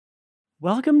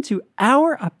Welcome to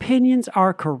Our Opinions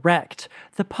Are Correct,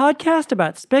 the podcast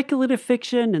about speculative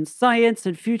fiction and science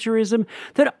and futurism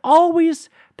that always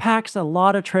packs a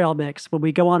lot of trail mix when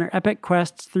we go on our epic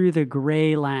quests through the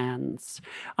gray lands.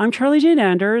 I'm Charlie Jane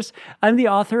Anders. I'm the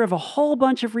author of a whole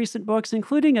bunch of recent books,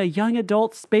 including a young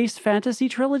adult space fantasy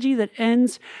trilogy that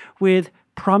ends with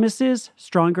Promises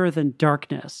Stronger Than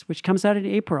Darkness, which comes out in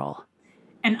April.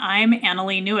 And I'm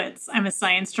Annalee Newitz. I'm a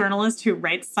science journalist who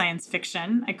writes science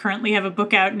fiction. I currently have a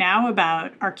book out now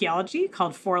about archaeology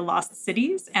called Four Lost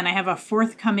Cities, and I have a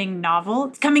forthcoming novel.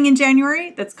 It's coming in January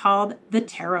that's called The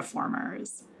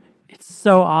Terraformers. It's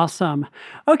so awesome.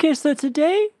 Okay, so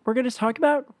today we're going to talk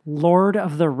about Lord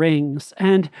of the Rings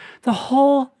and the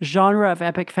whole genre of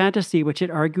epic fantasy, which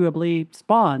it arguably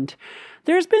spawned.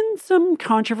 There's been some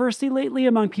controversy lately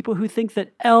among people who think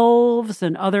that elves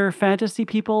and other fantasy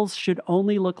peoples should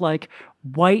only look like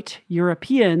white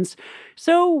Europeans.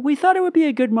 So we thought it would be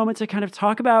a good moment to kind of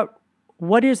talk about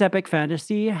what is epic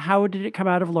fantasy, how did it come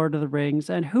out of Lord of the Rings,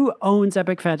 and who owns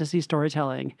epic fantasy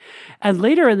storytelling. And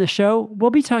later in the show,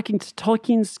 we'll be talking to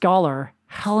Tolkien scholar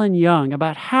Helen Young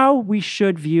about how we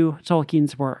should view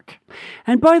Tolkien's work.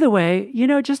 And by the way,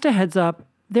 just a heads up,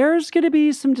 there's going to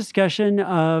be some discussion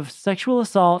of sexual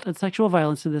assault and sexual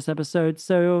violence in this episode.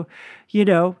 So,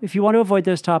 if you want to avoid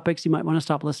those topics, you might want to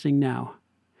stop listening now.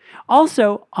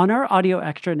 Also, on our audio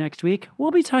extra next week,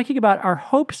 we'll be talking about our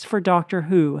hopes for Doctor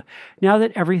Who now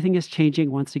that everything is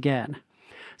changing once again.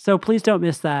 So please don't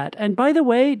miss that. And by the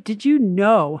way, did you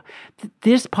know that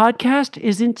this podcast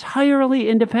is entirely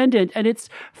independent and it's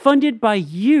funded by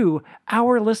you,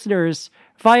 our listeners,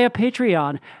 via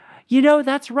Patreon?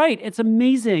 That's right. It's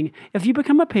amazing. If you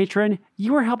become a patron,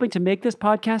 you are helping to make this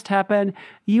podcast happen.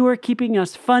 You are keeping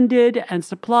us funded and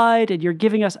supplied, and you're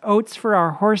giving us oats for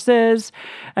our horses,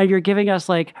 and you're giving us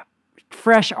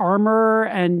fresh armor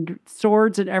and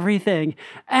swords and everything.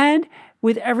 And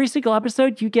with every single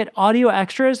episode, you get audio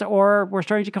extras, or we're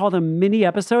starting to call them mini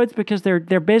episodes because they're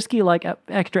basically like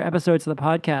extra episodes of the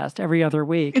podcast every other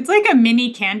week. It's like a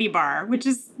mini candy bar, which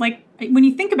is when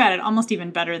you think about it, almost even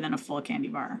better than a full candy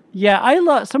bar. Yeah, I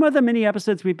love some of the mini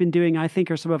episodes we've been doing. I think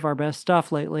are some of our best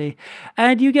stuff lately.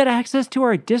 And you get access to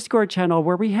our Discord channel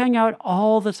where we hang out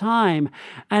all the time.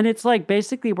 And it's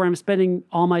basically where I'm spending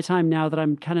all my time now that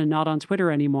I'm kind of not on Twitter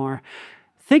anymore.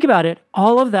 Think about it.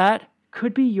 All of that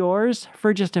could be yours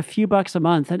for just a few bucks a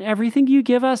month. And everything you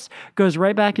give us goes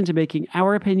right back into making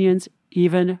our opinions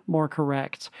even more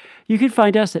correct. You can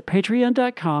find us at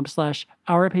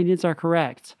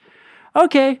patreon.com/ouropinionsarecorrect.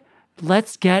 Okay,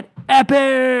 let's get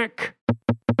epic!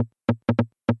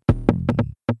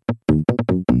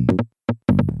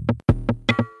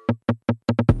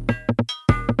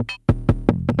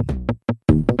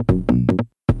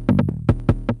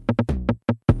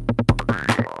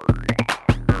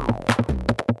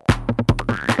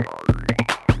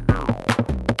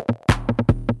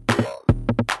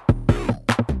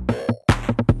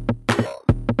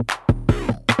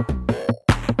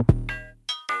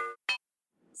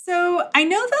 I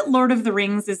know that Lord of the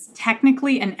Rings is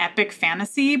technically an epic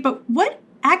fantasy, but what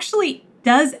actually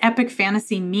does epic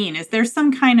fantasy mean? Is there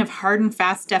some kind of hard and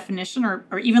fast definition or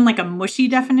even a mushy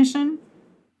definition?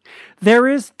 There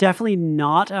is definitely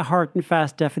not a hard and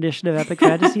fast definition of epic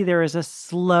fantasy. There is a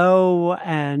slow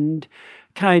and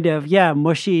kind of,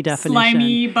 mushy definition.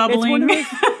 Slimy, bubbling.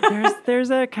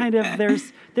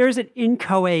 There's an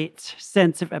inchoate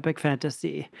sense of epic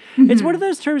fantasy. Mm-hmm. It's one of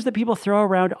those terms that people throw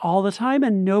around all the time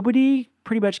and nobody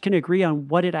pretty much can agree on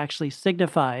what it actually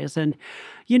signifies. And,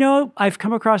 I've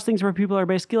come across things where people are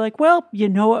basically like, well, you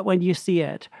know it when you see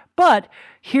it. But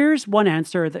here's one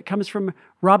answer that comes from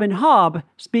Robin Hobb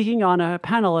speaking on a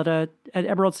panel at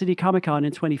Emerald City Comic Con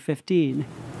in 2015.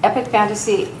 Epic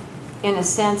fantasy, in a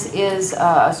sense, is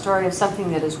a story of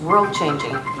something that is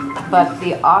world-changing, but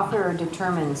the author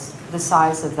determines the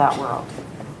size of that world.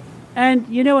 And,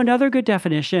 another good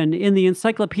definition, in the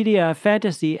Encyclopedia of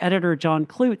Fantasy, editor John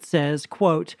Clute says,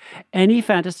 quote, any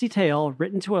fantasy tale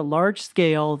written to a large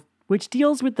scale which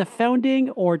deals with the founding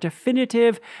or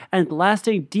definitive and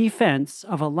lasting defense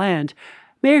of a land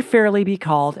may fairly be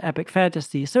called epic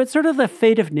fantasy. So it's sort of the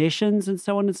fate of nations and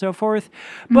so on and so forth.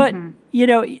 But,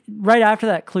 right after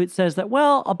that, Clute says that,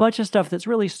 well, a bunch of stuff that's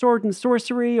really sword and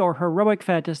sorcery or heroic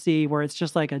fantasy where it's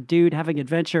just like a dude having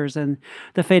adventures and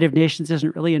the fate of nations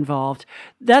isn't really involved,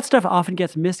 that stuff often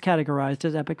gets miscategorized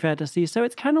as epic fantasy. So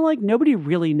it's kind of like nobody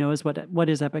really knows what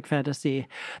is epic fantasy.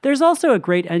 There's also a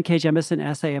great N.K. Jemisin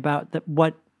essay about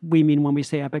what we mean when we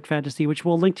say epic fantasy, which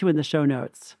we'll link to in the show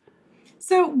notes.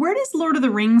 So where does Lord of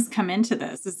the Rings come into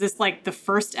this? Is this the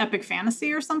first epic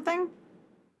fantasy or something?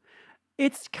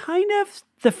 it's kind of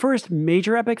the first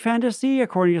major epic fantasy,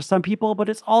 according to some people, but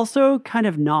it's also kind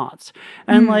of not.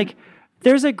 And like,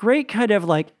 there's a great kind of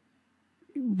like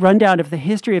rundown of the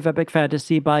history of epic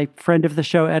fantasy by friend of the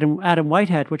show, Adam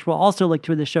Whitehead, which we'll also link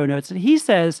to in the show notes. And he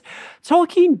says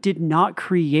Tolkien did not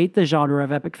create the genre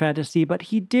of epic fantasy, but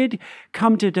he did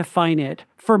come to define it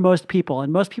for most people.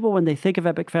 And most people, when they think of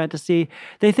epic fantasy,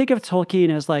 they think of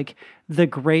Tolkien as like the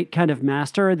great kind of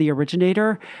master, the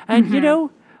originator. And, you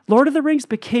know, Lord of the Rings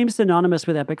became synonymous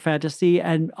with epic fantasy,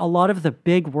 and a lot of the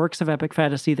big works of epic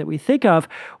fantasy that we think of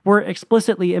were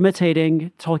explicitly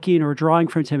imitating Tolkien or drawing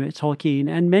from Tolkien,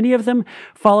 and many of them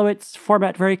follow its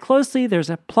format very closely. There's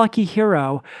a plucky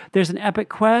hero, there's an epic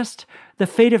quest, the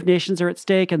fate of nations are at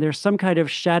stake, and there's some kind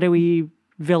of shadowy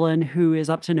villain who is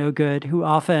up to no good, who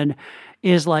often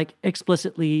is like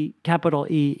explicitly capital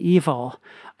E, evil.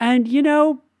 And, you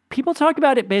know, people talk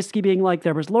about it basically being like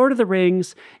there was Lord of the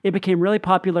Rings. It became really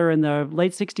popular in the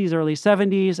late 60s, early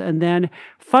 70s. And then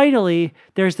finally,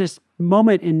 there's this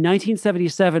moment in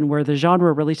 1977 where the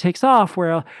genre really takes off,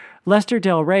 where Lester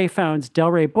Del Rey founds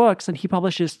Del Rey Books, and he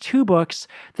publishes 2 books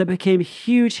that became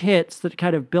huge hits that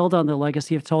kind of build on the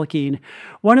legacy of Tolkien.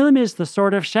 One of them is The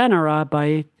Sword of Shannara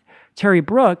by Terry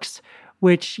Brooks,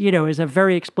 which, you know, is a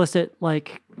very explicit,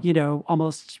 like, you know,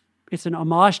 almost... it's an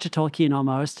homage to Tolkien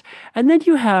almost. And then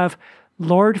you have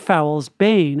Lord Fowl's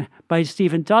Bane by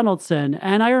Stephen Donaldson.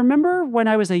 And I remember when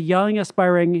I was a young,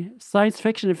 aspiring science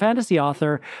fiction and fantasy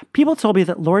author, people told me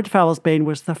that Lord Fowl's Bane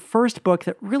was the first book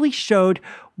that really showed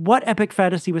what epic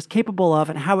fantasy was capable of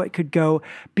and how it could go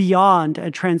beyond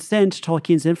and transcend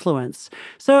Tolkien's influence.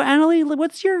 So, Annalee,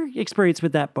 what's your experience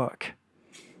with that book?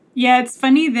 Yeah, it's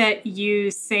funny that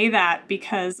you say that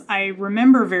because I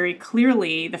remember very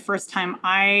clearly the first time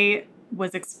I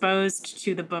was exposed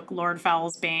to the book Lord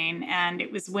Fowl's Bane, and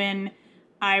it was when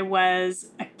I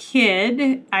was a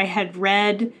kid. I had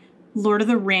read Lord of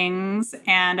the Rings,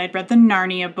 and I'd read the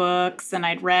Narnia books, and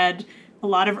I'd read a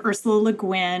lot of Ursula Le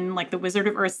Guin, like The Wizard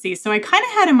of Earthsea. So I kind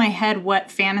of had in my head what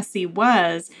fantasy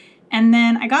was. And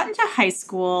then I got into high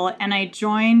school, and I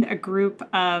joined a group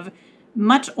of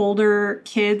much older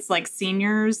kids, like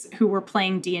seniors, who were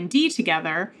playing D&D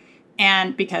together.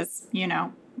 And because, you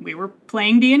know, we were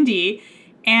playing D&D,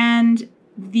 and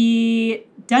the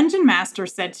dungeon master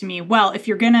said to me, well, if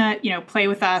you're gonna, you know, play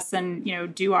with us and, you know,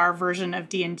 do our version of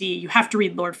D&D, you have to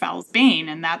read Lord Fowl's Bane.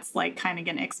 And that's like kind of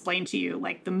gonna explain to you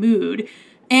like the mood.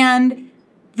 And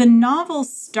the novel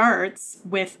starts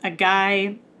with a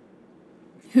guy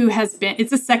who has been,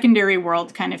 it's a secondary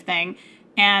world kind of thing.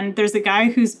 And there's a guy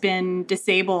who's been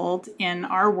disabled in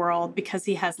our world because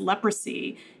he has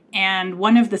leprosy. And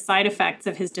one of the side effects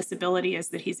of his disability is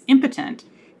that he's impotent.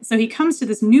 So he comes to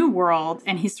this new world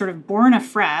and he's sort of born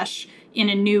afresh in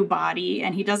a new body,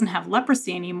 and he doesn't have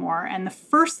leprosy anymore. And the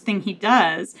first thing he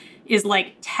does is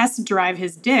like test drive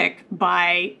his dick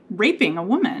by raping a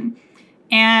woman.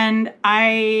 And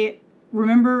I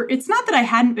remember, it's not that I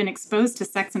hadn't been exposed to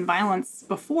sex and violence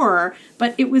before,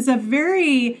 but it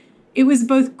was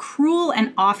both cruel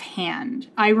and offhand.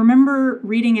 I remember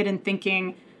reading it and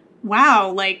thinking, wow,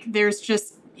 like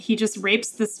he just rapes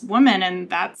this woman, and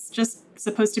that's just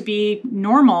supposed to be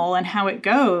normal and how it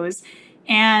goes.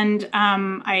 And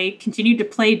I continued to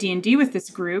play D&D with this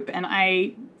group, and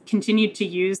I continued to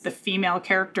use the female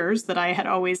characters that I had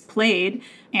always played.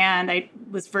 And I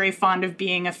was very fond of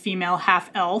being a female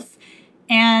half-elf.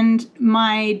 And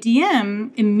my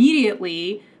DM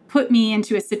immediately put me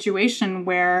into a situation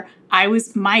where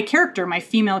my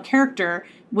female character,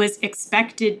 was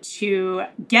expected to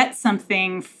get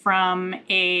something from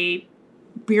a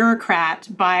bureaucrat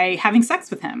by having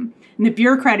sex with him. And the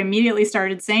bureaucrat immediately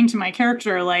started saying to my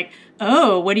character, like,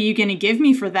 oh, what are you going to give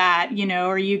me for that? You know,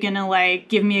 are you going to like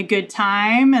give me a good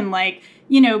time? And like,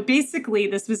 you know, basically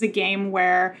this was a game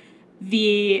where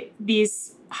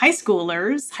these high school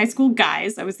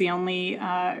guys, I was the only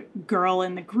girl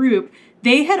in the group,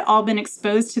 they had all been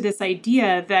exposed to this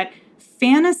idea that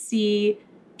fantasy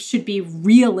should be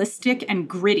realistic and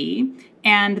gritty,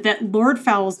 and that Lord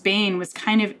Fowl's Bane was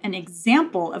kind of an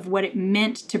example of what it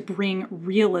meant to bring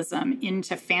realism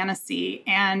into fantasy.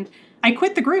 And I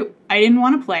quit the group. I didn't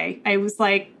want to play. I was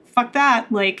like, fuck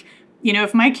that. Like, you know,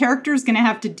 if my character is going to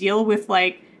have to deal with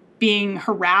like being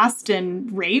harassed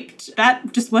and raped,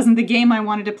 that just wasn't the game I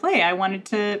wanted to play. I wanted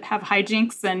to have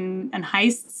hijinks and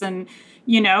heists and,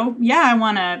 you know, yeah, I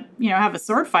want to, you know, have a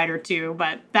sword fight or two,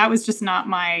 but that was just not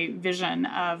my vision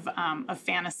of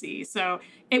fantasy. So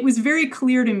it was very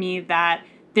clear to me that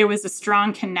there was a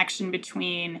strong connection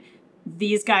between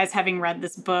these guys having read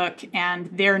this book and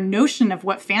their notion of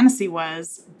what fantasy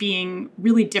was being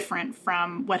really different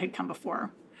from what had come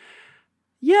before.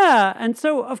 Yeah, and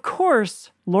so of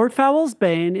course, Lord Fowl's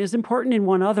Bane is important in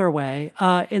one other way,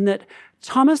 in that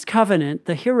Thomas Covenant,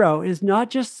 the hero, is not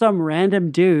just some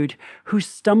random dude who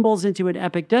stumbles into an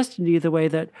epic destiny the way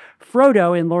that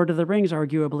Frodo in Lord of the Rings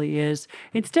arguably is.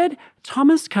 Instead,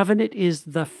 Thomas Covenant is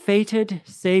the fated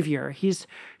savior. He's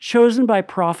chosen by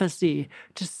prophecy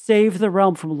to save the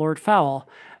realm from Lord Fowl.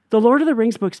 The Lord of the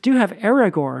Rings books do have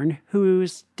Aragorn,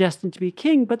 who's destined to be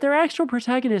king, but their actual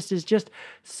protagonist is just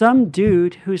some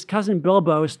dude whose cousin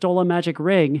Bilbo stole a magic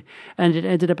ring and it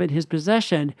ended up in his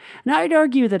possession. And I'd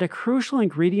argue that a crucial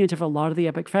ingredient of a lot of the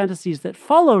epic fantasies that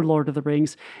followed Lord of the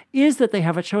Rings is that they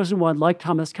have a chosen one like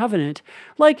Thomas Covenant.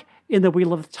 Like in The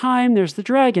Wheel of Time, there's the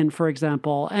dragon, for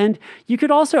example. And you could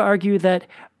also argue that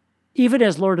even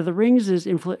as Lord of the Rings is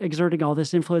exerting all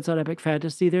this influence on epic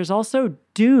fantasy, there's also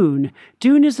Dune.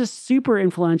 Dune is a super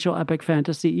influential epic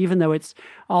fantasy, even though it's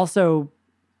also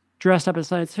dressed up as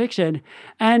science fiction.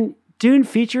 And Dune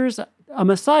features a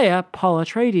messiah, Paul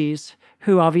Atreides,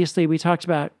 who obviously we talked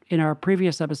about in our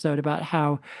previous episode about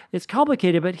how it's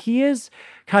complicated, but he is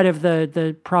kind of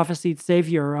the prophesied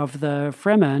savior of the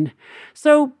Fremen.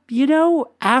 So,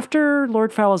 after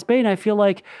Lord Fowl's Bane, I feel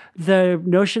like the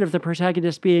notion of the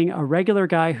protagonist being a regular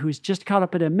guy who's just caught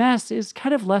up in a mess is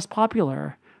kind of less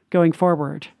popular going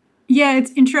forward. Yeah,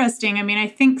 it's interesting. I mean, I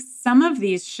think some of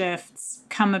these shifts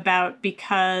come about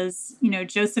because,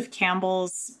 Joseph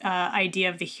Campbell's idea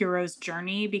of the hero's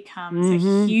journey becomes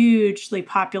a hugely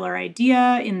popular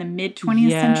idea in the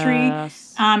mid-20th century.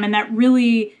 And that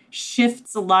really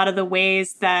shifts a lot of the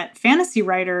ways that fantasy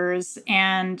writers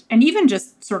and even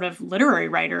just sort of literary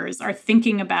writers are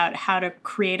thinking about how to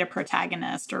create a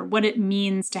protagonist or what it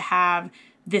means to have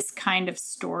this kind of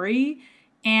story.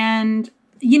 And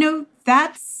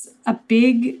that's a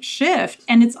big shift.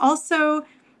 And it's also,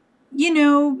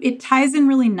 it ties in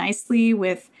really nicely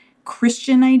with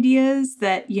Christian ideas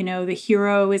that, the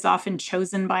hero is often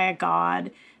chosen by a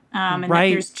god. And that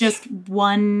there's just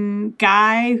one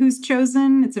guy who's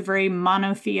chosen. It's a very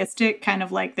monotheistic kind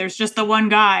of like there's just the one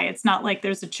guy. It's not like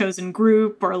there's a chosen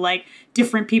group or like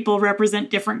different people represent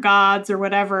different gods or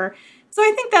whatever. So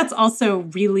I think that's also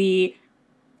really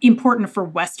important for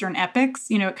Western epics.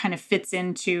 It kind of fits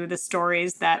into the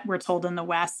stories that were told in the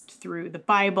West through the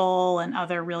Bible and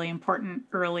other really important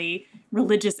early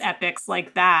religious epics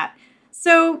like that.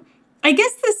 So I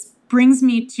guess this brings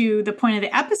me to the point of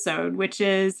the episode, which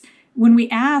is when we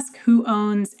ask who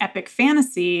owns epic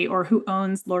fantasy or who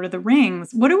owns Lord of the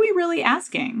Rings, what are we really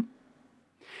asking?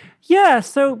 Yeah,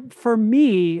 so for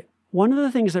me, one of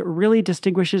the things that really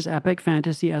distinguishes epic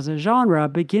fantasy as a genre,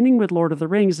 beginning with Lord of the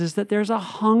Rings, is that there's a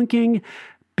honking,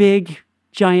 big,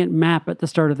 giant map at the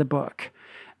start of the book.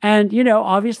 And,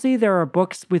 obviously there are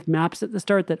books with maps at the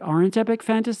start that aren't epic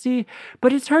fantasy,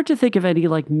 but it's hard to think of any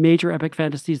major epic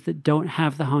fantasies that don't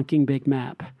have the honking big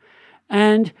map.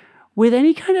 And with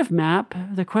any kind of map,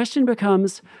 the question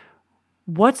becomes,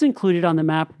 what's included on the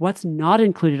map, what's not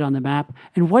included on the map,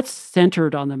 and what's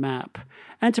centered on the map?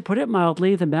 And to put it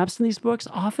mildly, the maps in these books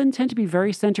often tend to be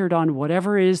very centered on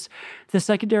whatever is the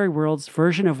secondary world's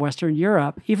version of Western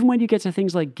Europe. Even when you get to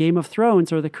things like Game of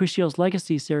Thrones or the Kushiel's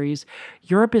Legacy series,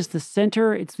 Europe is the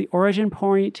center, it's the origin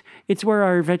point, it's where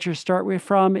our adventures start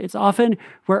from, it's often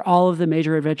where all of the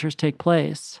major adventures take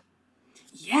place.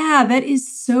 Yeah, that is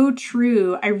so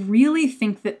true. I really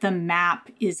think that the map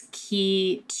is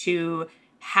key to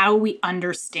how we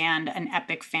understand an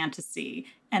epic fantasy.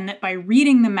 And that by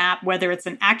reading the map, whether it's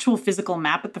an actual physical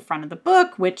map at the front of the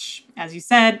book, which, as you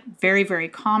said, very, very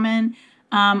common,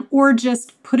 or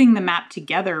just putting the map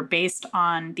together based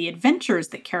on the adventures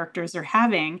that characters are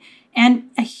having. And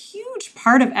a huge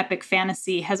part of epic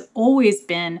fantasy has always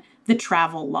been the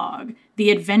travel log, the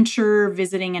adventure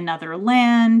visiting another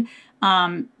land,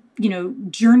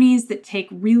 journeys that take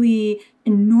really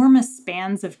enormous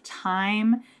spans of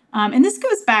time. And this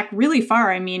goes back really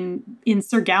far. I mean, in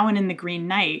Sir Gawain and the Green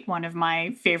Knight, one of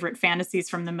my favorite fantasies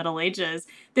from the Middle Ages,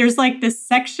 there's this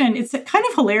section. It's kind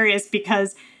of hilarious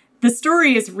because the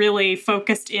story is really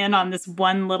focused in on this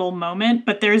one little moment,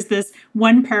 but there's this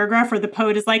one paragraph where the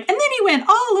poet is like, and then he went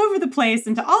all over the place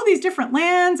into all these different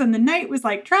lands, and the knight was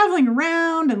traveling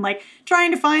around and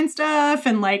trying to find stuff,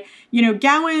 and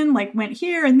Gawain went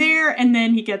here and there, and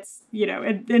then he gets,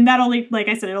 and that only, like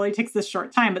I said, it only takes this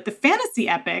short time, but the fantasy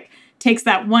epic takes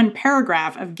that one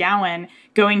paragraph of Gawain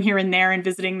going here and there and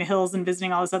visiting the hills and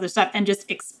visiting all this other stuff and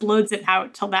just explodes it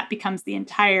out till that becomes the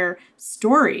entire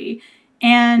story.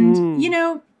 And,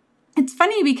 it's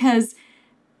funny because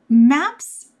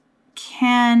maps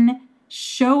can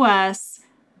show us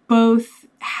both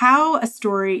how a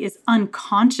story is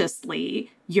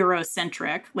unconsciously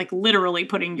Eurocentric, literally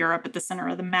putting Europe at the center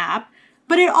of the map,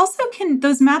 But it also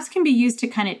those maps can be used to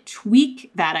kind of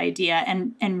tweak that idea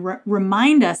and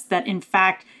remind us that, in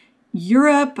fact,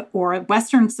 Europe or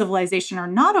Western civilization are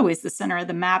not always the center of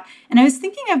the map. And I was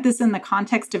thinking of this in the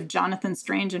context of Jonathan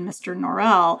Strange and Mr.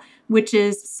 Norrell, which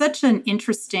is such an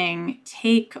interesting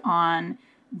take on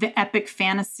the epic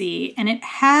fantasy. And it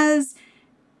has,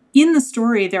 in the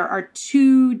story, there are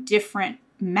two different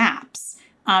maps,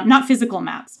 not physical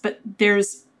maps, but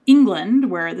there's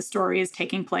England, where the story is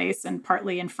taking place, and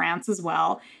partly in France as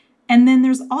well. And then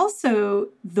there's also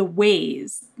the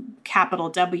ways, capital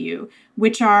W,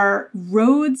 which are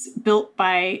roads built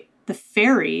by the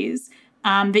fairies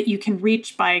that you can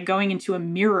reach by going into a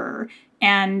mirror.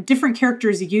 And different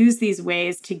characters use these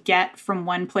ways to get from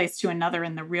one place to another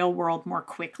in the real world more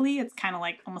quickly. It's kind of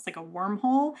like almost like a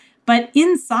wormhole. But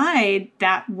inside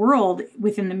that world,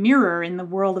 within the mirror, in the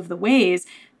world of the ways,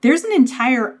 there's an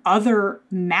entire other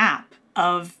map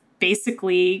of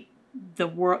basically the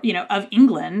world, of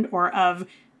England, or of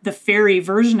the fairy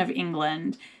version of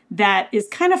England, that is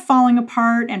kind of falling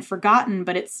apart and forgotten,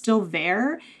 but it's still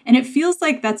there. And it feels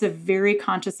like that's a very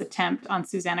conscious attempt on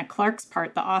Susanna Clarke's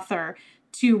part, the author,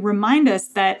 to remind us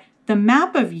that the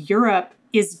map of Europe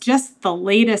is just the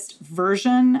latest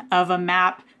version of a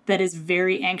map that is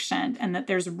very ancient, and that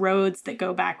there's roads that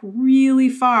go back really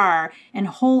far and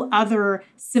whole other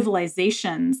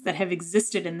civilizations that have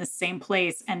existed in the same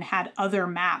place and had other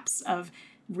maps of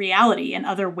reality and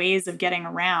other ways of getting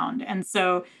around. And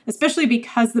so, especially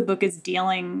because the book is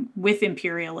dealing with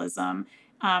imperialism,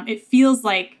 it feels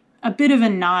like a bit of a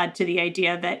nod to the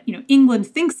idea that, England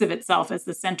thinks of itself as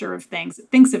the center of things. It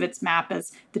thinks of its map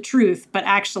as the truth, but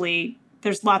actually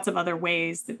there's lots of other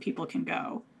ways that people can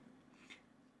go.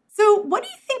 So what do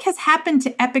you think has happened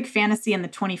to epic fantasy in the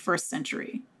 21st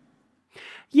century?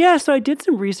 Yeah, so I did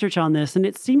some research on this, and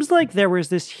it seems like there was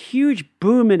this huge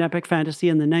boom in epic fantasy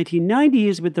in the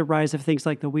 1990s with the rise of things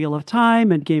like The Wheel of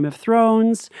Time and Game of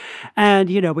Thrones. And,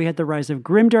 we had the rise of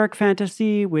grimdark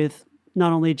fantasy with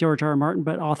not only George R. R. Martin,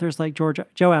 but authors like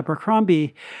Joe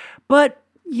Abercrombie. But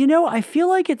I feel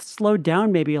like it's slowed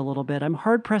down maybe a little bit. I'm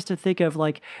hard-pressed to think of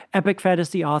epic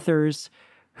fantasy authors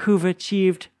who've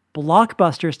achieved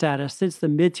blockbuster status since the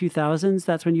mid-2000s.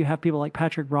 That's when you have people like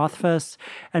Patrick Rothfuss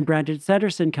and Brandon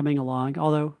Sanderson coming along,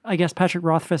 although I guess Patrick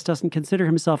Rothfuss doesn't consider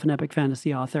himself an epic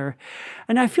fantasy author.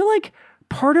 And I feel like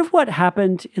part of what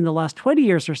happened in the last 20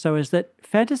 years or so is that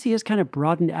fantasy has kind of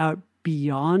broadened out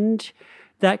beyond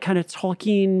that kind of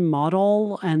Tolkien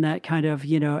model and that kind of,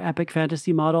 epic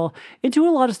fantasy model into a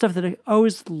lot of stuff that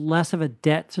owes less of a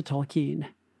debt to Tolkien.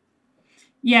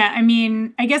 Yeah, I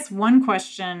mean, I guess one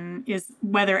question is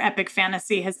whether epic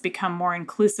fantasy has become more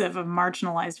inclusive of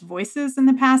marginalized voices in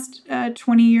the past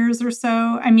 20 years or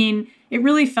so. I mean, it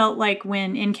really felt like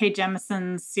when N.K.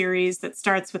 Jemisin's series that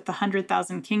starts with the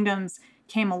 100,000 Kingdoms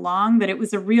came along, that it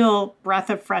was a real breath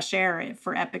of fresh air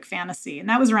for epic fantasy. And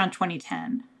that was around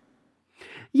 2010.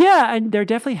 Yeah, and there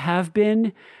definitely have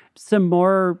been some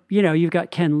more, you've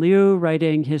got Ken Liu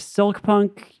writing his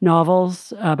Silkpunk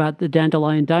novels about the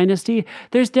Dandelion Dynasty.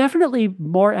 There's definitely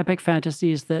more epic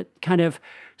fantasies that kind of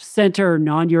center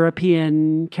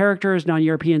non-European characters,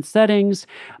 non-European settings.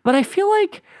 But I feel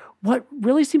like what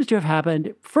really seems to have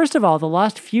happened, first of all, the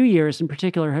last few years in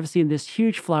particular have seen this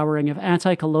huge flowering of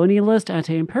anti-colonialist,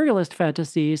 anti-imperialist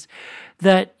fantasies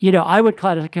that, I would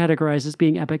categorize as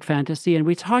being epic fantasy. And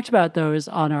we talked about those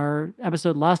on our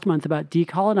episode last month about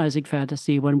decolonizing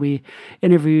fantasy when we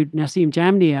interviewed Nassim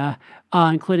Jamnia,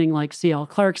 including like C.L.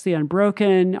 Clarke's The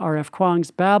Unbroken, R.F.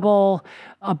 Kuang's Babel,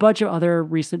 a bunch of other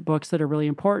recent books that are really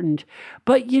important.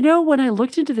 But, when I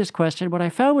looked into this question, what I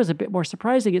found was a bit more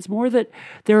surprising. It's more that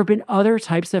there have been other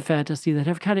types of fantasy that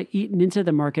have kind of eaten into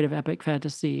the market of epic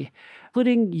fantasy,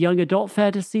 including young adult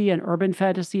fantasy and urban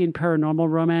fantasy and paranormal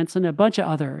romance and a bunch of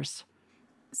others.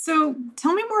 So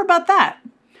tell me more about that.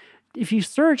 If you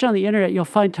search on the internet, you'll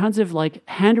find tons of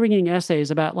hand-wringing essays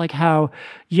about how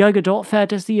young adult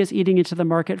fantasy is eating into the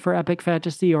market for epic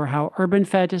fantasy, or how urban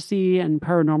fantasy and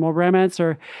paranormal romance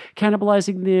are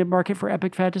cannibalizing the market for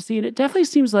epic fantasy. And it definitely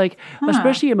seems like,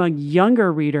 especially among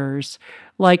younger readers,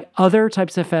 other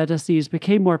types of fantasies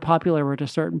became more popular at a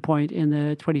certain point in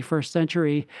the 21st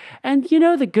century. And,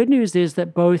 the good news is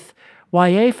that both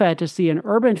YA fantasy and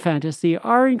urban fantasy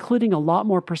are including a lot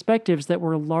more perspectives that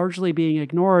were largely being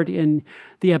ignored in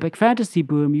the epic fantasy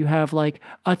boom. You have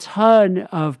a ton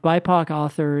of BIPOC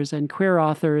authors and queer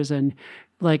authors and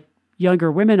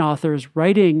younger women authors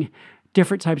writing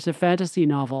different types of fantasy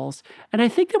novels. And I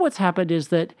think that what's happened is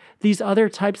that these other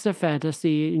types of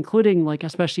fantasy, including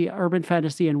especially urban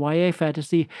fantasy and YA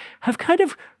fantasy, have kind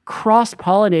of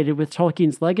cross-pollinated with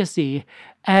Tolkien's legacy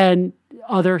and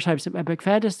other types of epic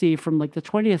fantasy from like the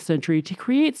 20th century to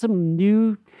create some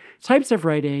new types of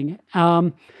writing.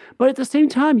 But at the same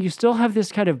time, you still have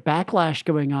this kind of backlash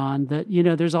going on that,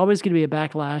 there's always going to be a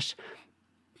backlash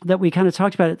that we kind of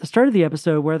talked about at the start of the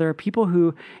episode, where there are people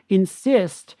who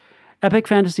insist epic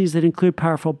fantasies that include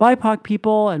powerful BIPOC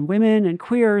people and women and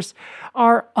queers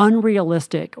are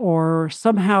unrealistic or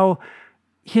somehow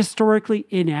historically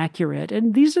inaccurate.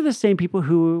 And these are the same people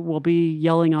who will be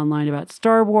yelling online about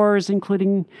Star Wars,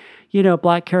 including,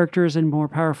 Black characters and more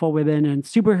powerful women and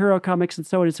superhero comics and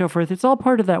so on and so forth. It's all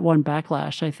part of that one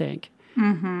backlash, I think.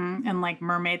 Mm-hmm. And like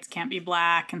mermaids can't be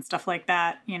Black and stuff like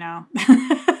that,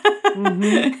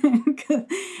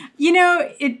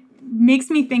 It makes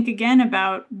me think again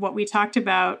about what we talked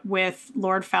about with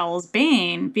Lord Fowl's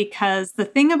Bane, because the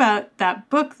thing about that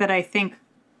book that I think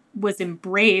was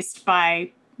embraced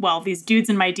by, these dudes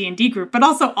in my D&D group, but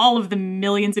also all of the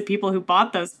millions of people who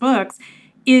bought those books,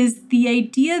 is the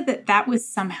idea that that was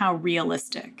somehow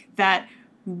realistic, that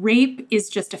rape is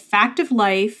just a fact of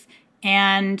life,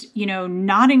 and,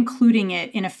 not including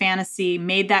it in a fantasy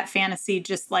made that fantasy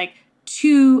just like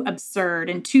too absurd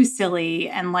and too silly,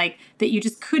 and like that you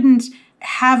just couldn't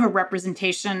have a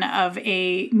representation of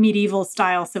a medieval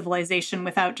style civilization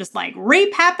without just like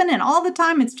rape happening all the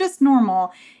time. It's just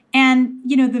normal. And,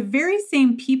 the very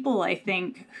same people, I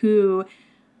think, who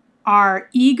are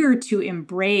eager to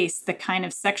embrace the kind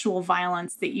of sexual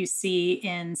violence that you see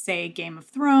in, say, Game of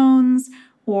Thrones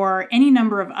or any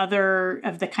number of other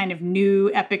of the kind of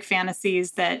new epic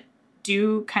fantasies that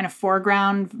do kind of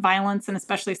foreground violence and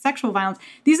especially sexual violence.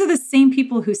 These are the same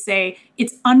people who say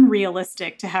it's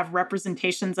unrealistic to have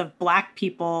representations of Black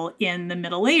people in the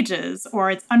Middle Ages,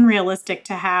 or it's unrealistic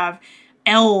to have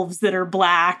elves that are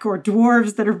Black or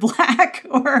dwarves that are Black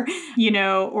or,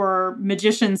 or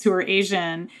magicians who are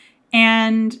Asian.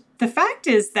 And the fact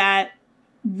is that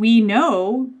we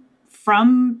know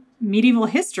from medieval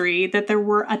history that there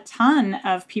were a ton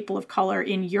of people of color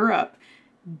in Europe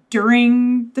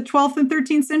during the 12th and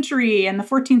 13th century and the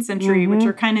 14th century, which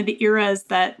are kind of the eras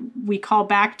that we call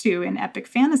back to in epic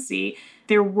fantasy.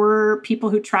 There were people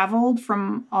who traveled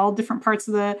from all different parts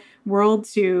of the world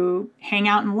to hang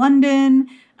out in London.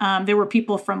 There were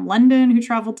people from London who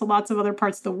traveled to lots of other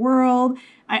parts of the world.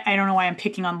 I don't know why I'm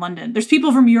picking on London. There's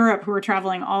people from Europe who were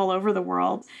traveling all over the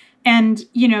world. And,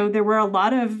 there were a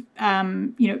lot of,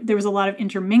 there was a lot of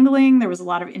intermingling. There was a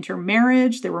lot of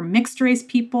intermarriage. There were mixed race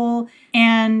people.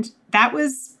 And that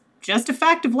was just a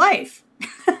fact of life.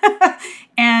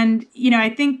 And, I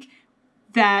think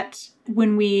that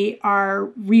when we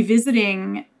are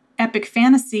revisiting epic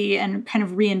fantasy and kind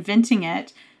of reinventing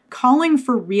it, calling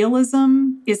for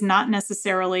realism is not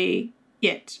necessarily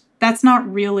it. That's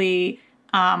not really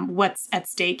what's at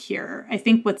stake here. I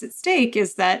think what's at stake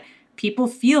is that people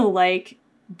feel like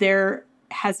there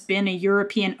has been a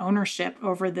European ownership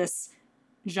over this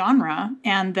genre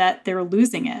and that they're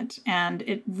losing it. And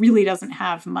it really doesn't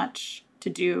have much to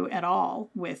do at all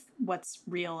with what's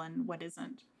real and what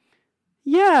isn't.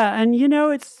 Yeah. And,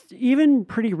 it's even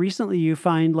pretty recently you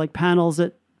find like panels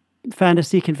at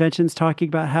fantasy conventions talking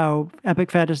about how epic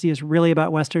fantasy is really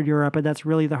about Western Europe, and that's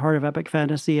really the heart of epic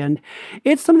fantasy. And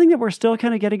it's something that we're still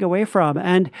kind of getting away from.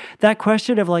 And that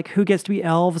question of like who gets to be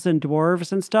elves and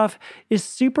dwarves and stuff is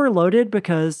super loaded,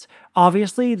 because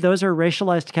obviously those are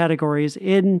racialized categories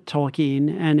in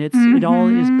Tolkien, and it all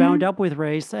is bound up with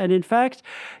race. And in fact,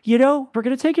 we're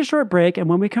going to take a short break, and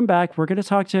when we come back, we're going to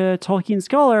talk to Tolkien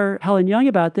scholar Helen Young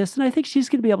about this, and I think she's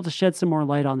going to be able to shed some more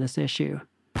light on this issue.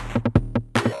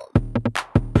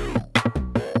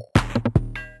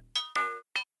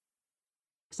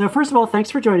 So first of all,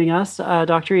 thanks for joining us,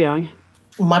 Dr. Young.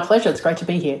 My pleasure. It's great to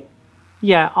be here.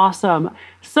 Yeah, awesome.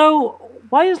 So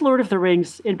why is Lord of the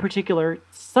Rings in particular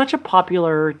such a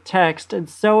popular text and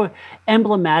so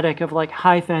emblematic of like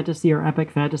high fantasy or epic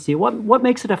fantasy? What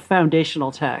makes it a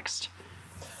foundational text?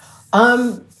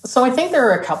 So I think there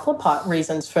are a couple of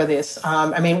reasons for this.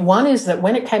 One is that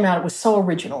when it came out, it was so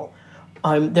original.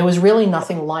 There was really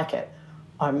nothing like it.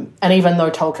 And even though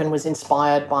Tolkien was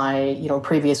inspired by,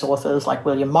 previous authors like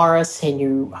William Morris, he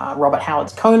knew Robert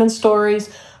Howard's Conan stories,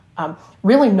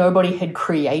 really nobody had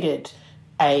created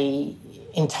a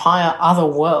entire other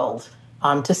world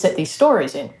to set these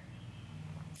stories in.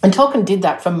 And Tolkien did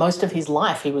that for most of his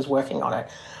life. He was working on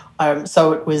it.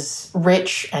 So it was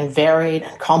rich and varied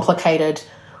and complicated.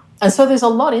 And so there's a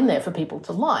lot in there for people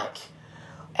to like.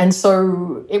 And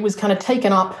so it was kind of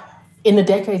taken up in the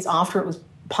decades after it was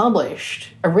published.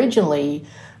 Originally,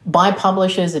 by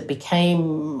publishers, it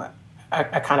became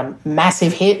a kind of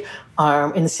massive hit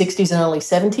in the 60s and early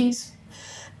 70s.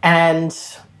 And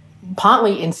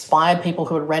partly inspired people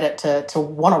who had read it to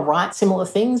want to write similar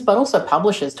things, but also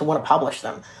publishers to want to publish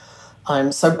them.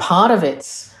 So part of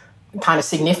its kind of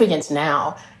significance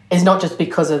now is not just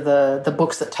because of the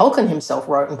books that Tolkien himself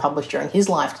wrote and published during his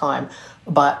lifetime,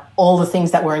 but all the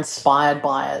things that were inspired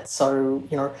by it. So,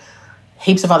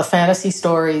 heaps of other fantasy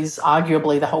stories,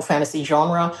 arguably the whole fantasy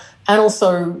genre, and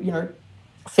also,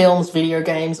 films, video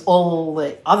games, all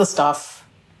the other stuff,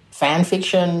 fan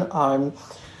fiction,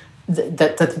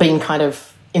 that's been kind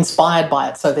of inspired by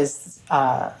it. So there's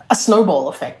a snowball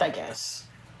effect, I guess.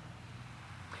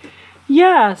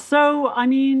 Yeah, so I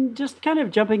mean, just kind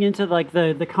of jumping into like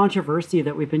the controversy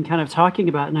that we've been kind of talking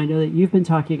about, and I know that you've been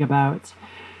talking about,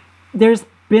 there's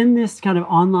been this kind of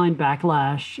online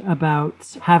backlash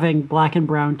about having black and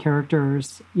brown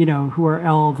characters, who are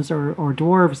elves or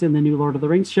dwarves in the new Lord of the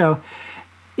Rings show.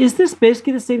 Is this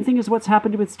basically the same thing as what's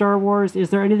happened with Star Wars? Is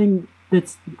there anything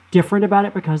that's different about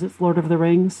it because it's Lord of the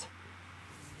Rings?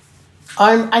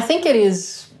 I think it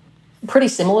is pretty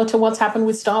similar to what's happened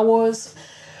with Star Wars.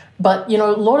 But,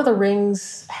 Lord of the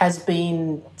Rings has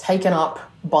been taken up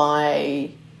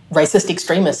by racist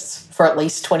extremists for at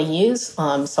least 20 years.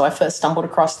 So I first stumbled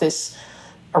across this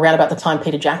around about the time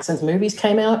Peter Jackson's movies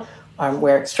came out,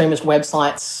 where extremist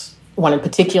websites, one in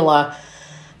particular,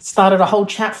 started a whole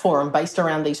chat forum based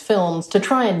around these films to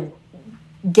try and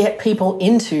get people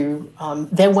into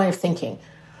their way of thinking,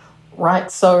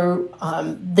 right? So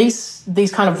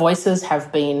these kind of voices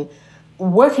have been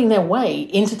working their way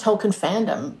into Tolkien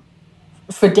fandom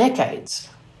for decades.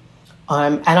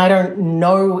 And I don't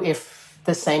know if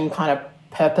the same kind of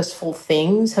purposeful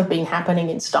things have been happening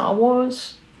in Star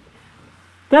Wars.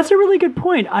 That's a really good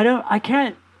point.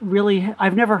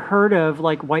 I've never heard of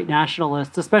like white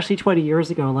nationalists, especially 20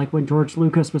 years ago, like when George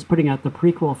Lucas was putting out the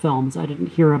prequel films. I didn't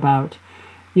hear about,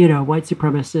 white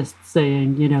supremacists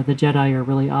saying, the Jedi are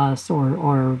really us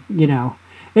or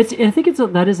I think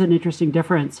that is an interesting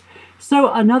difference.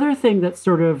 So another thing that's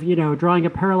sort of, drawing a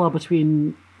parallel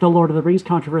between the Lord of the Rings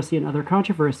controversy and other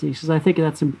controversies, because I think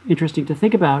that's interesting to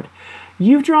think about.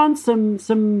 You've drawn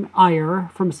some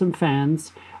ire from some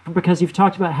fans because you've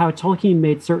talked about how Tolkien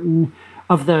made certain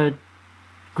of the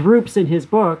groups in his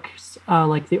books,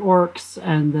 like the orcs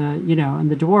and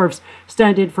the dwarves,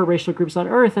 stand in for racial groups on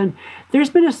Earth. And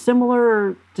there's been a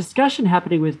similar discussion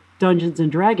happening with Dungeons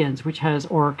and Dragons, which has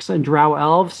orcs and drow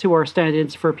elves who are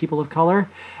stand-ins for people of color.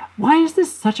 Why is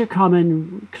this such a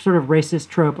common sort of racist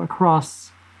trope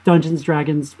across Dungeons,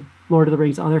 Dragons, Lord of the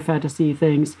Rings, other fantasy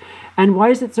things? And why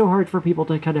is it so hard for people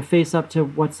to kind of face up to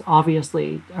what's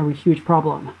obviously a huge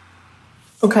problem?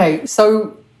 Okay,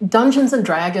 so Dungeons and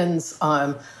Dragons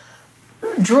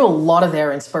drew a lot of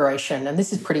their inspiration, and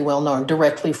this is pretty well known,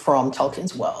 directly from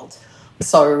Tolkien's world.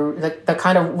 So the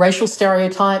kind of racial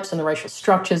stereotypes and the racial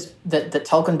structures that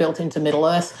Tolkien built into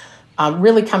Middle-earth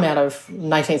really come out of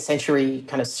 19th century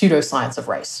kind of pseudoscience of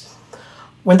race.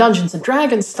 When Dungeons and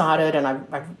Dragons started, and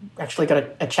I've actually got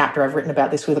a chapter I've written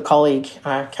about this with a colleague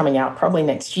coming out probably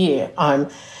next year.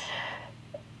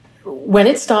 When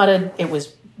it started, it was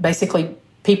basically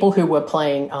people who were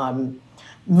playing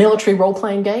military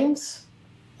role-playing games,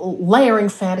 layering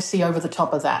fantasy over the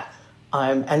top of that.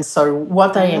 And so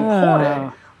what they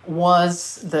imported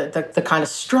was the kind of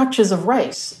structures of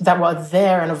race that were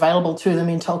there and available to them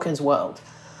in Tolkien's world.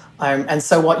 And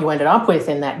so what you ended up with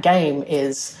in that game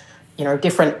is,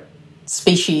 different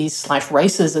species /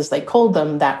 races, as they called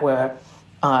them, that were,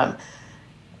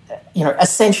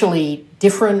 essentially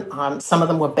different. Some of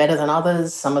them were better than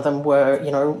others. Some of them were,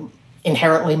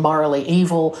 inherently morally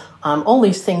evil. All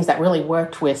these things that really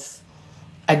worked with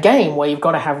a game where you've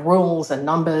got to have rules and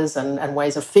numbers and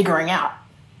ways of figuring out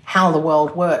how the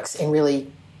world works in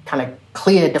really kind of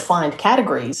clear, defined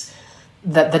categories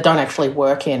that don't actually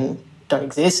don't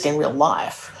exist in real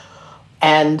life.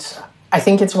 And I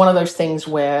think it's one of those things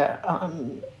where,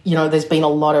 there's been a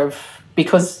lot of,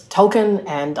 because Tolkien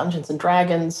and Dungeons and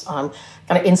Dragons kind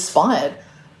of inspired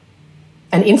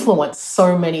and influenced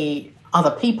so many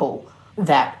other people,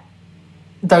 that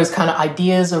those kind of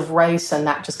ideas of race and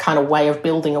that just kind of way of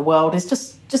building a world is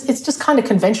just kind of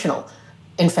conventional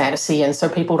in fantasy. And so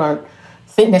people don't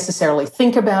necessarily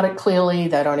think about it clearly.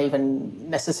 They don't even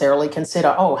necessarily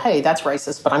consider, oh, hey, that's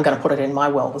racist, but I'm going to put it in my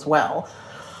world as well.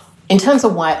 In terms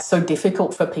of why it's so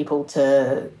difficult for people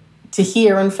to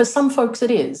hear, and for some folks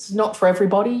it is, not for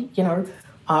everybody,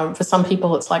 for some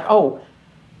people it's like, oh,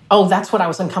 that's what I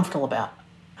was uncomfortable about.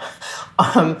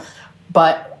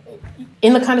 But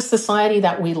in the kind of society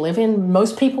that we live in,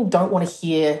 most people don't want to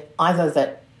hear either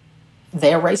that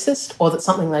they're racist or that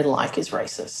something they like is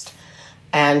racist.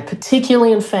 And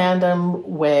particularly in fandom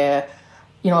where,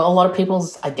 a lot of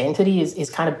people's identity is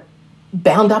kind of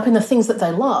bound up in the things that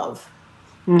they love.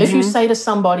 If you say to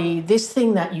somebody, this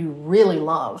thing that you really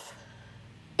love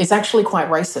is actually quite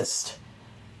racist,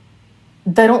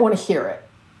 they don't want to hear it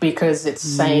because it's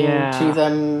saying to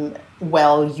them,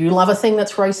 well, you love a thing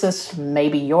that's racist,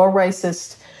 maybe you're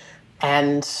racist.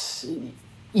 And,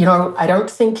 I don't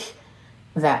think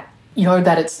that,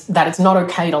 that it's not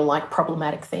okay to like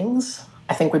problematic things.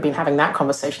 I think we've been having that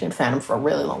conversation in fandom for a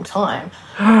really long time.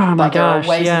 Oh, my but there gosh, are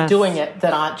ways yes. of doing it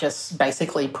that aren't just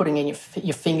basically putting in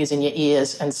your fingers in your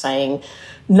ears and saying,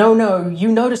 no,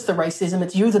 you notice the racism,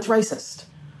 it's you that's racist.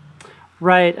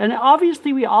 Right. And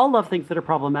obviously we all love things that are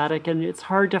problematic, and it's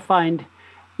hard to find,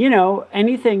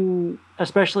 anything,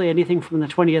 especially anything from the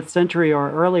 20th century or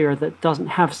earlier, that doesn't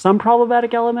have some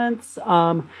problematic elements.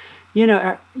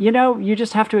 You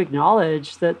just have to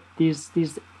acknowledge that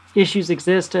these issues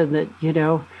exist, and that,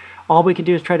 all we can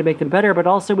do is try to make them better, but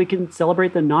also we can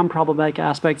celebrate the non-problematic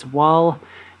aspects while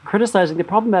criticizing the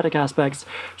problematic aspects.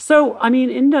 So,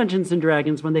 in Dungeons and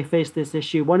Dragons, when they face this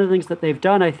issue, one of the things that they've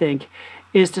done, I think,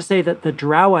 is to say that the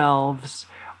drow elves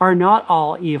are not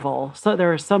all evil. So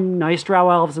there are some nice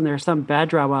drow elves and there are some bad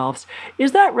drow elves.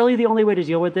 Is that really the only way to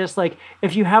deal with this? Like,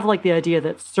 if you have the idea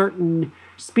that certain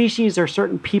species or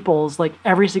certain peoples, like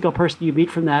every single person you meet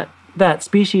from that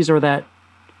species or that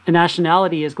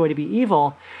nationality is going to be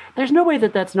evil, there's no way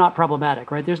that that's not problematic,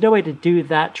 right? There's no way to do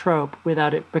that trope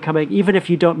without it becoming, even if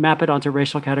you don't map it onto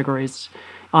racial categories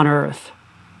on Earth.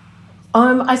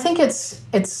 I think it's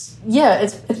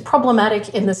problematic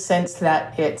in the sense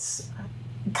that it's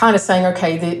kind of saying,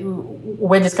 okay,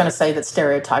 we're just going to say that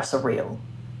stereotypes are real.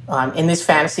 In this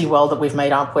fantasy world that we've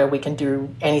made up where we can do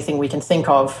anything we can think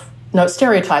of, no,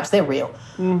 stereotypes, they're real.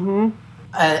 Mm-hmm.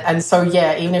 And so,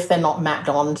 even if they're not mapped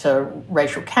onto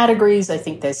racial categories, I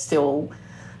think there's still,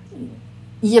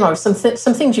 some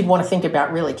things you'd want to think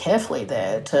about really carefully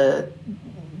there to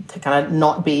kind of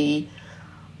not be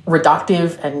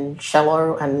reductive and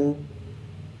shallow and,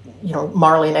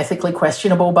 morally and ethically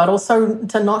questionable, but also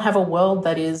to not have a world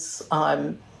that is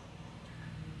a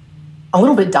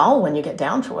little bit dull when you get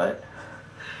down to it.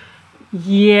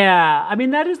 Yeah,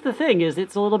 that is the thing, is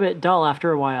it's a little bit dull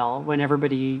after a while when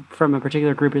everybody from a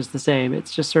particular group is the same.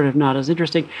 It's just sort of not as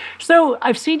interesting. So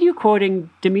I've seen you quoting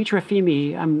Dimitra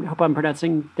Fimi, I hope I'm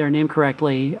pronouncing their name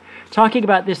correctly, talking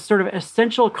about this sort of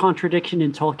essential contradiction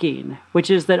in Tolkien, which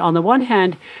is that on the one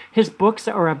hand, his books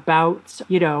are about,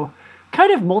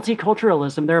 kind of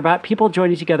multiculturalism. They're about people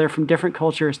joining together from different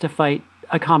cultures to fight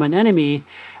a common enemy.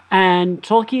 And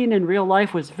Tolkien in real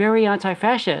life was very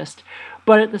anti-fascist.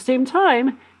 But at the same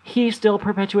time, he still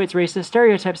perpetuates racist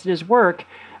stereotypes in his work.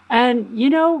 And,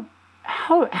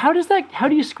 how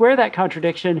do you square that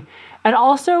contradiction? And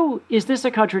also, is this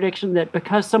a contradiction that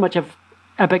because so much of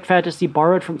epic fantasy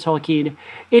borrowed from Tolkien,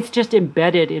 it's just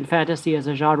embedded in fantasy as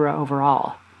a genre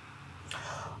overall?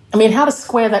 How to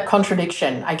square that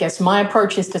contradiction? I guess my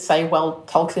approach is to say, well,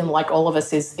 Tolkien, like all of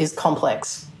us, is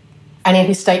complex. And in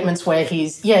his statements where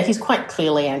he's quite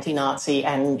clearly anti-Nazi,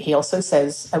 and he also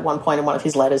says at one point in one of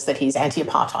his letters that he's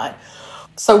anti-apartheid.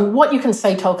 So what you can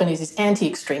say Tolkien is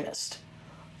anti-extremist.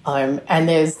 And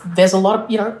there's a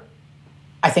lot of,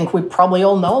 I think we probably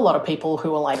all know a lot of people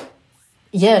who are like,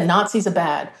 Nazis are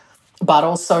bad, but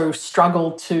also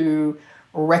struggle to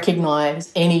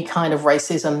recognize any kind of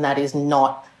racism that is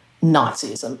not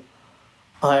Nazism.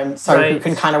 Who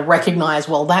can kind of recognize,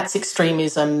 well, that's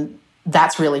extremism,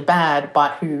 that's really bad,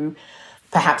 but who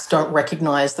perhaps don't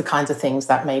recognize the kinds of things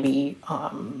that maybe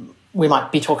we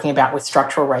might be talking about with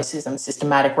structural racism,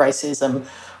 systematic racism.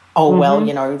 Oh, well,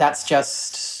 that's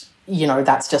just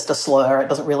a slur. It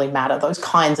doesn't really matter. Those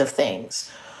kinds of things.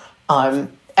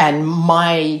 And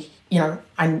I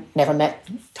never met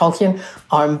Tolkien,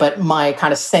 but my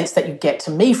kind of sense that you get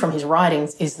to me from his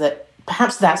writings is that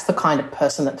perhaps that's the kind of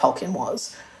person that Tolkien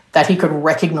was, that he could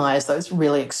recognize those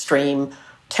really extreme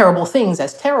terrible things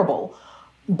as terrible,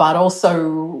 but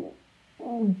also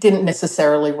didn't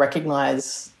necessarily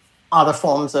recognize other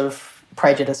forms of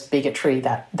prejudice, bigotry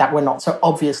that were not so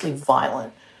obviously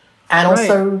violent. And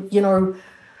also,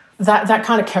 that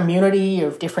kind of community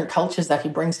of different cultures that he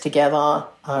brings together,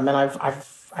 and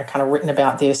I've kind of written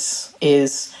about this,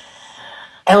 is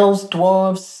elves,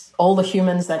 dwarves, all the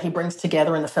humans that he brings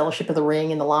together in the Fellowship of the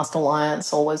Ring, in the Last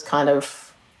Alliance, all those kind of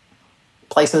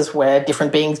places where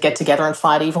different beings get together and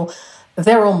fight evil,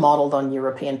 they're all modelled on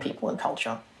European people and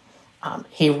culture.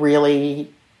 He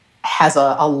really has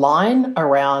a line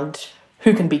around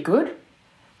who can be good,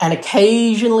 and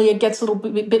occasionally it gets a little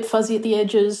bit fuzzy at the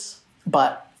edges,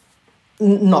 but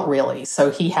not really. So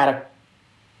he had a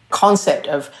concept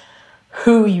of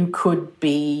who you could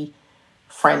be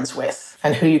friends with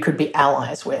and who you could be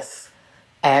allies with.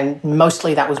 And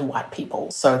mostly that was white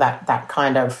people. So that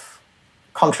kind of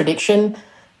contradiction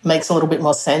makes a little bit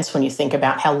more sense when you think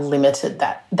about how limited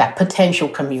that potential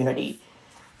community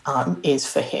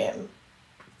is for him,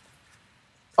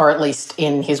 or at least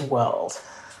in his world.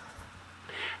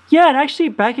 Yeah, and actually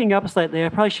backing up slightly, I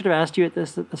probably should have asked you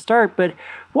this at the start, but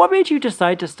what made you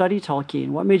decide to study Tolkien?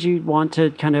 What made you want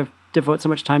to kind of devote so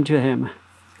much time to him?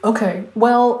 Okay,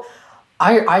 well,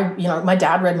 I my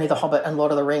dad read me The Hobbit and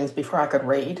Lord of the Rings before I could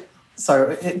read,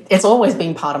 so it's always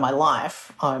been part of my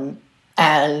life.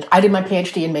 And I did my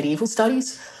PhD in medieval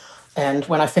studies, and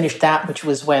when I finished that, which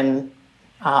was when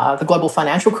the global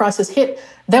financial crisis hit,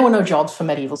 there were no jobs for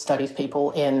medieval studies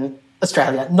people in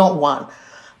Australia, not one.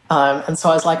 And so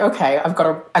I was like, okay, I've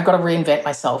got to reinvent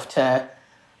myself and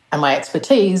my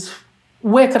expertise.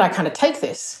 Where could I kind of take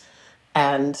this?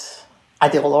 And I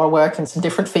did a lot of work in some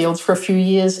different fields for a few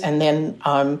years, and then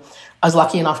I was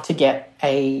lucky enough to get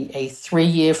a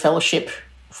 3-year fellowship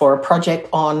for a project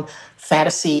on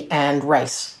fantasy and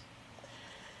race.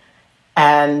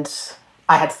 And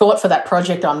I had thought for that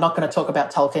project, I'm not going to talk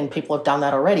about Tolkien, people have done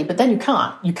that already, but then you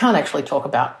can't actually talk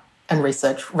about and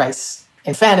research race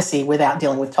in fantasy without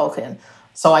dealing with Tolkien.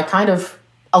 So I kind of,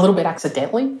 a little bit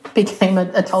accidentally, became a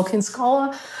Tolkien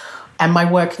scholar. And my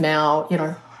work now,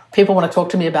 people want to talk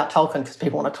to me about Tolkien because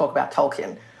people want to talk about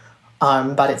Tolkien.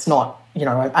 But it's not,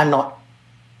 I'm not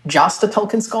just a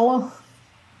Tolkien scholar.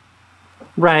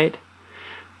 Right.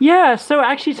 Yeah, so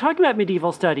actually talking about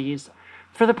medieval studies,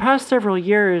 for the past several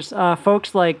years,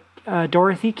 folks like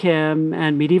Dorothy Kim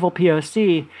and Medieval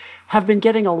POC have been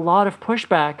getting a lot of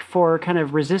pushback for kind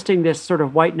of resisting this sort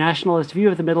of white nationalist view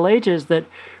of the Middle Ages that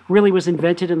really was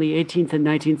invented in the 18th and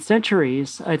 19th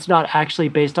centuries. It's not actually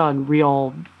based on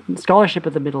real scholarship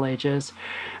of the Middle Ages.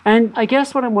 And I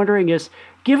guess what I'm wondering is,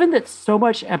 given that so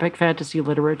much epic fantasy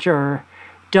literature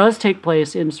does take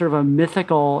place in sort of a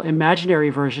mythical, imaginary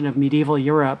version of medieval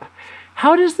Europe,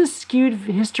 how does this skewed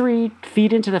history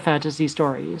feed into the fantasy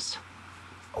stories?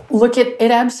 Look, it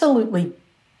absolutely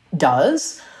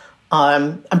does.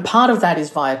 And part of that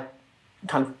is via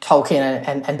kind of Tolkien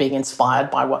and being inspired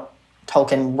by what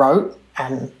Tolkien wrote.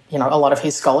 And, a lot of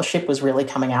his scholarship was really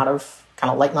coming out of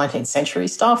kind of late 19th century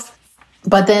stuff.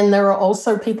 But then there are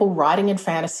also people writing in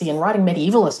fantasy and writing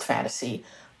medievalist fantasy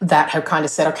that have kind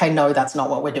of said, okay, no, that's not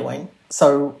what we're doing.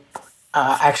 So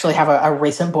I actually have a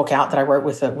recent book out that I wrote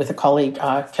with a colleague,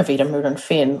 Kavita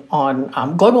Moonen-Finn,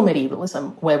 on global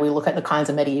medievalism, where we look at the kinds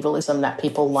of medievalism that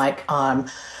people like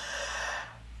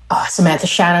Samantha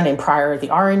Shannon in Prior of the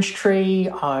Orange Tree,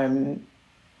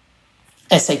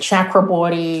 S.A.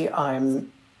 Chakraborty.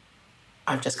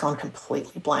 I've just gone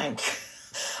completely blank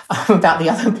about the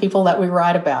other people that we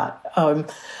write about.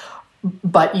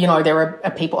 But, there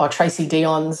are people, Tracy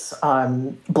Dion's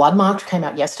Bloodmarked came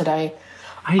out yesterday.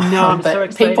 I know, I'm so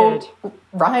excited. People,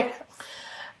 right?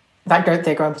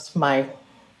 There goes my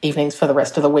evenings for the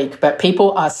rest of the week. But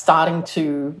people are starting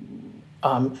to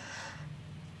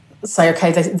say,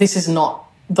 okay, this is not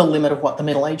the limit of what the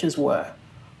Middle Ages were.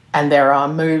 And there are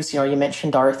moves, you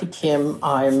mentioned Dorothy Kim.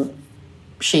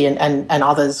 She and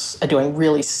others are doing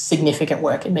really significant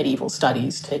work in medieval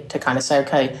studies to kind of say,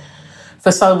 okay,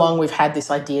 for so long we've had this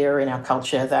idea in our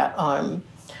culture that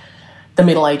the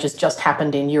Middle Ages just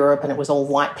happened in Europe and it was all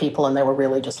white people and they were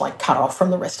really just like cut off from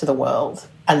the rest of the world.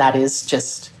 And that is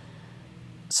just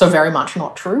so very much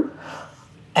not true.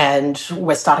 And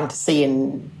we're starting to see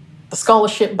in the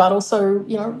scholarship, but also,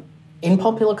 in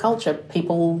popular culture,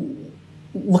 people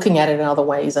looking at it in other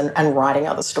ways and writing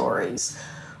other stories.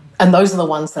 And those are the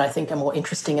ones that I think are more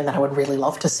interesting and that I would really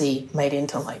love to see made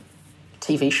into like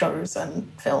TV shows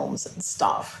and films and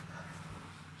stuff.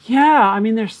 Yeah, I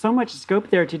mean, there's so much scope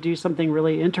there to do something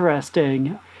really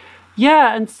interesting.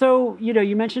 Yeah, and so,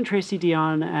 you mentioned Tracy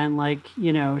Dion and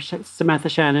Samantha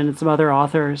Shannon and some other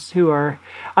authors who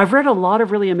I've read a lot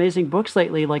of really amazing books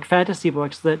lately, like fantasy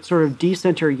books that sort of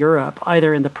decenter Europe,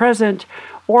 either in the present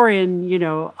or in,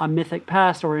 a mythic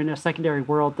past or in a secondary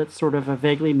world that's sort of a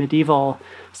vaguely medieval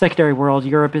secondary world.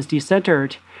 Europe is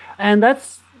decentered. And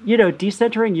that's,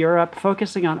 decentering Europe,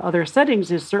 focusing on other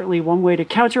settings is certainly one way to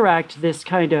counteract this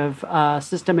kind of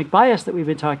systemic bias that we've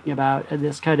been talking about and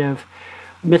this kind of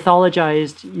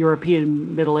mythologized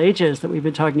European Middle Ages that we've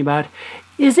been talking about.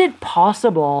 Is it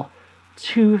possible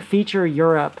to feature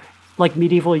Europe, like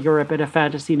medieval Europe, in a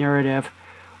fantasy narrative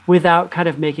without kind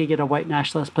of making it a white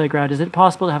nationalist playground? Is it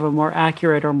possible to have a more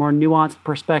accurate or more nuanced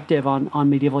perspective on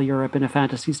medieval Europe in a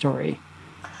fantasy story?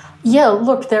 Yeah,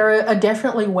 look, there are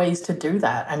definitely ways to do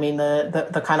that. I mean,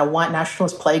 the kind of white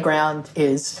nationalist playground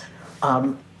is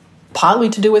partly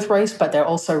to do with race, but they're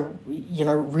also, you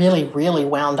know, really, really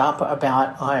wound up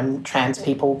about trans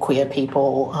people, queer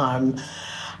people,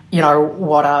 you know,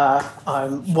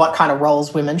 what kind of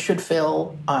roles women should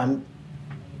fill. And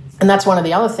that's one of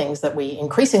the other things that we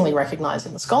increasingly recognize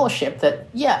in the scholarship, that,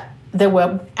 yeah, there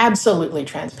were absolutely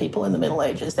trans people in the Middle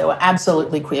Ages. There were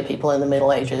absolutely queer people in the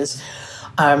Middle Ages.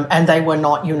 And they were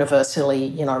not universally,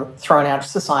 you know, thrown out of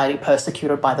society,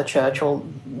 persecuted by the church, or,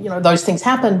 you know, those things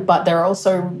happened. But there are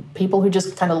also people who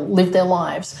just kind of live their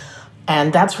lives.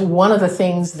 And that's one of the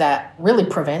things that really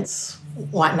prevents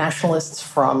white nationalists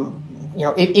from, you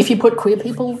know, if you put queer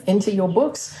people into your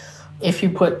books, if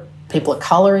you put people of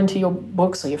color into your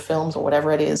books or your films or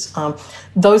whatever it is,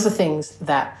 those are things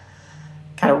that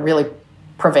kind of really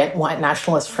prevent white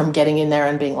nationalists from getting in there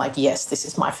and being like, yes, this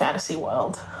is my fantasy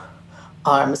world.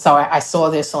 So I saw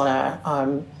this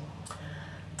on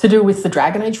to do with the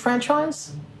Dragon Age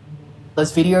franchise.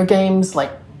 Those video games,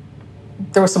 like,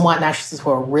 there were some white nationalists who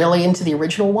were really into the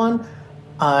original one.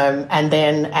 And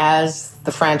then as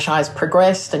the franchise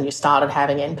progressed and you started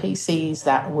having NPCs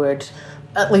that would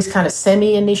at least kind of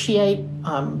semi-initiate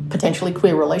potentially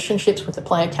queer relationships with the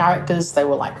player characters, they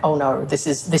were like, oh no, this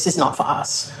is not for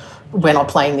us. We're not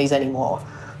playing these anymore.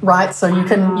 Right, so you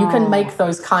can make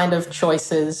those kind of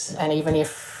choices, and even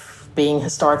if being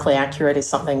historically accurate is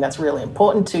something that's really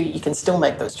important to you, you can still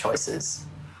make those choices.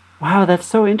 Wow, that's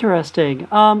so interesting.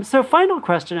 So final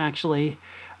question, actually.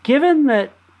 Given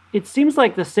that it seems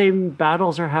like the same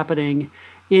battles are happening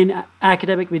in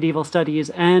academic medieval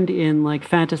studies and in, like,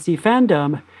 fantasy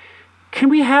fandom, can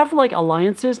we have, like,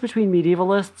 alliances between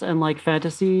medievalists and, like,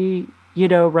 fantasy, you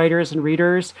know, writers and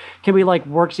readers? Can we, like,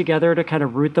 work together to kind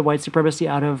of root the white supremacy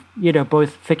out of, you know,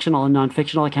 both fictional and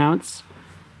non-fictional accounts?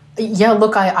 Yeah,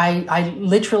 look, I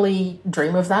literally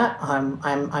dream of that.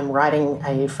 I'm writing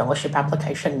a fellowship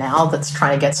application now that's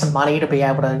trying to get some money to be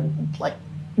able to, like,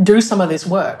 do some of this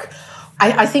work.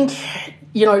 I think,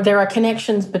 you know, there are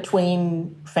connections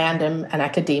between fandom and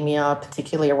academia,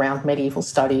 particularly around medieval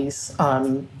studies,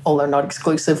 although not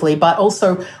exclusively, but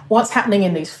also what's happening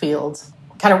in these fields,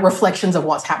 kind of reflections of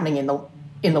what's happening in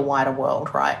the wider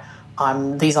world, right?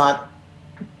 These aren't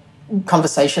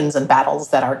conversations and battles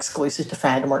that are exclusive to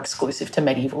fandom or exclusive to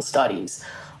medieval studies.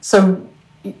 So,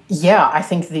 yeah, I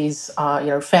think these, you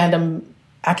know, fandom,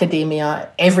 academia,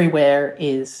 everywhere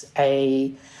is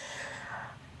a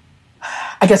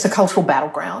cultural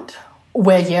battleground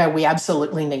where, yeah, we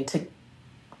absolutely need to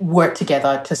work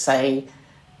together to say,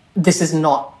 this is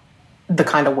not the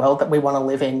kind of world that we want to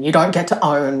live in. You don't get to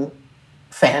own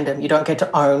fandom. You don't get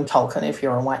to own Tolkien if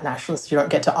you're a white nationalist. You don't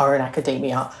get to own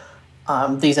academia.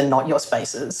 These are not your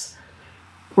spaces.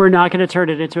 We're not going to turn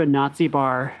it into a Nazi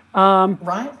bar.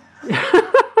 Right?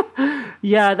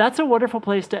 Yeah, that's a wonderful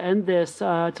place to end this,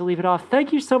 to leave it off.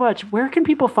 Thank you so much. Where can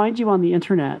people find you on the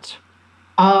internet?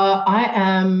 I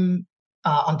am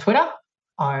on Twitter.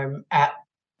 I'm at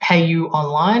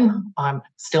HeyYouOnline. I'm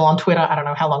still on Twitter. I don't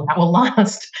know how long that will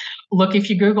last. Look, if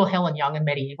you Google Helen Young and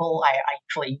medieval, I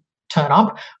actually turn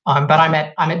up. But I'm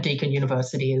at Deakin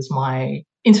University as my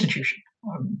institution.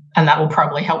 And that will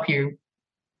probably help you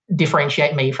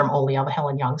differentiate me from all the other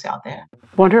Helen Youngs out there.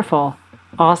 Wonderful.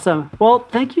 Awesome. Well,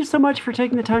 thank you so much for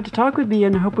taking the time to talk with me,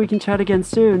 and I hope we can chat again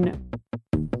soon.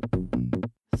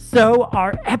 So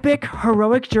our epic,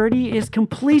 heroic journey is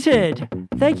completed.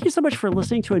 Thank you so much for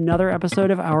listening to another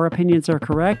episode of Our Opinions Are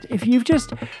Correct. If you've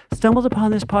just stumbled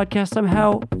upon this podcast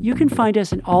somehow, you can find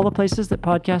us in all the places that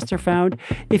podcasts are found.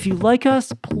 If you like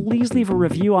us, please leave a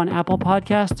review on Apple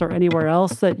Podcasts or anywhere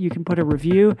else that you can put a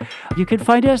review. You can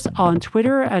find us on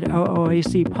Twitter at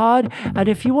OOACPod. And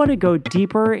if you want to go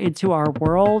deeper into our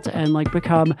world and, like,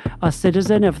 become a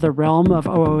citizen of the realm of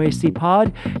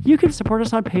OOACPod, you can support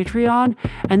us on Patreon.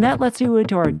 And that lets you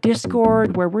into our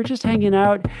Discord, where we're just hanging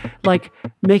out, like,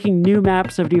 making new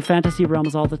maps of new fantasy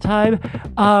realms all the time.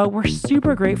 We're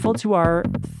super grateful to our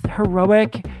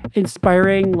heroic,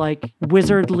 inspiring, like,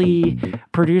 wizardly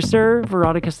producer,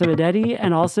 Veronica Simonetti,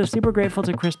 and also super grateful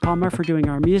to Chris Palmer for doing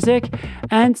our music.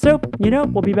 And so, you know,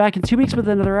 we'll be back in 2 weeks with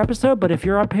another episode, but if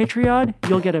you're on Patreon,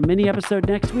 you'll get a mini episode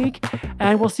next week,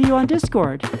 and we'll see you on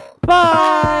Discord.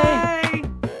 Bye!